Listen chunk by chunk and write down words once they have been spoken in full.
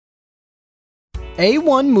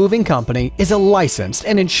A1 Moving Company is a licensed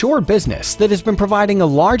and insured business that has been providing a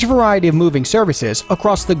large variety of moving services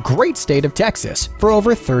across the great state of Texas for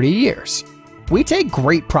over 30 years. We take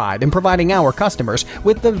great pride in providing our customers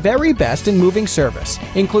with the very best in moving service,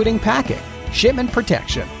 including packing, shipment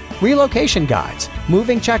protection, relocation guides,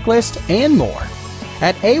 moving checklist, and more.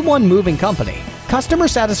 At A1 Moving Company, customer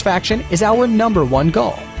satisfaction is our #1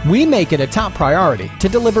 goal. We make it a top priority to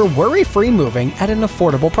deliver worry-free moving at an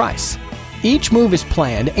affordable price. Each move is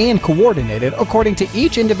planned and coordinated according to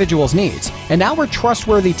each individual's needs, and our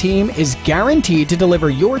trustworthy team is guaranteed to deliver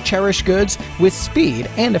your cherished goods with speed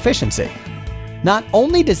and efficiency. Not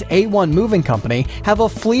only does A1 Moving Company have a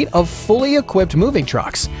fleet of fully equipped moving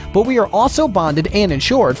trucks, but we are also bonded and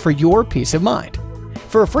insured for your peace of mind.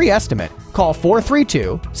 For a free estimate, call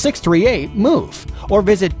 432-638-MOVE or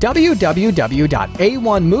visit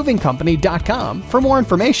www.a1movingcompany.com for more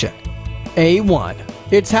information. A1.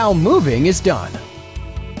 It's how moving is done.